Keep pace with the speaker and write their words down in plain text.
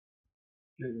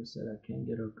Dragon said I can't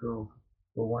get a girl,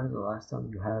 but when's the last time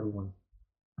you had one?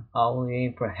 I only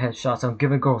aim for headshots. I'm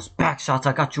giving girls back shots.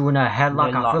 I got you in a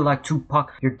headlock. I feel like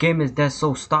Tupac. Your game is dead,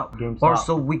 so stop. Bars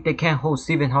so weak they can't hold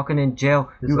Stephen Hawking in jail.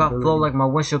 You got flow like my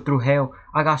windshield through hail.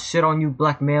 I got shit on you,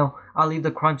 blackmail. I leave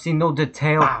the crime scene, no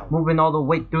detail. Bow. Moving all the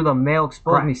way through the mail.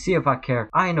 Expose me, see if I care.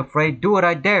 I ain't afraid, do what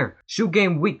I dare. Shoot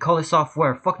game weak, call it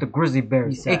software. Fuck the Grizzly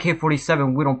Bears.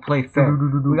 AK-47, we don't play fair.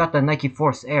 We got the Nike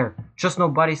Force Air. Trust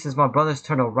nobody since my brothers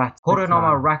turned to rats. Holding on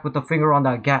my rack with the finger on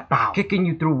that gap. Bow. Kicking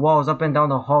you through walls, up and down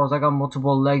the halls. I got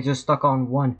multiple legs, just stuck on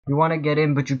one. You wanna get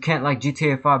in, but you can't like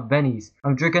GTA 5 Bennies.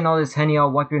 I'm drinking all this Henny, I'll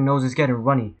wipe your nose, it's getting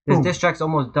runny. This diss track's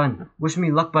almost done. Wish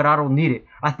me luck, but I don't need it.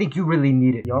 I think you really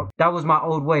need it. That was my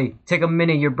old way. Take a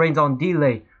minute, your brain's on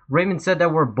delay. Raymond said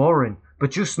that we're boring,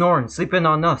 but you snoring, sleeping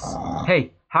on us.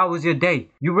 Hey, how was your day?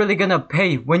 You really gonna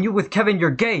pay? When you with Kevin, you're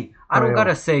gay. I don't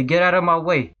gotta say, get out of my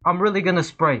way. I'm really gonna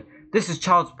spray. This is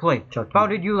child's play.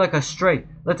 Bouted you like a stray.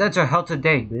 Let's enter hell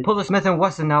today. Pull the Smith &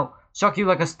 Wesson out. Shock you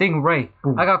like a stingray.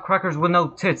 I got crackers with no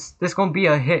tits. This gon' be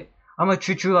a hit. I'ma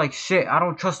treat you like shit. I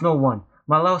don't trust no one.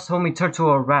 My last homie turned to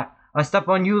a rat. I step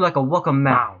on you like a welcome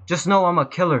mat. Just know I'm a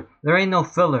killer. There ain't no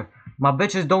filler. My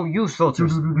bitches don't use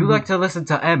filters. You like to listen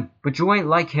to M, but you ain't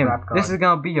like him. This is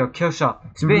gonna be your kill shot.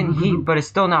 Spitting heat, but it's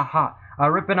still not hot. I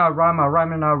rip and I rhyme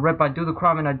and I rip. I do the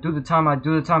crime and I do the time. I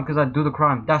do the time cause I do the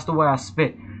crime. That's the way I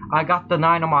spit. I got the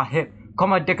 9 on my hip. Call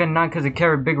my dick a 9 cause it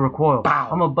carry big recoil.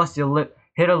 I'ma bust your lip.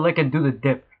 Hit a lick and do the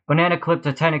dip. Banana clip,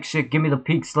 Titanic shit, give me the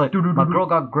peak slip. My girl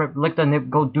got grip, lick the nip,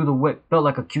 go do the whip. Built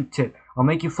like a Q-tip. I'll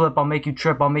make you flip, I'll make you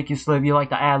trip, I'll make you slip. You like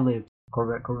the ad-libs.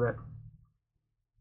 Correct.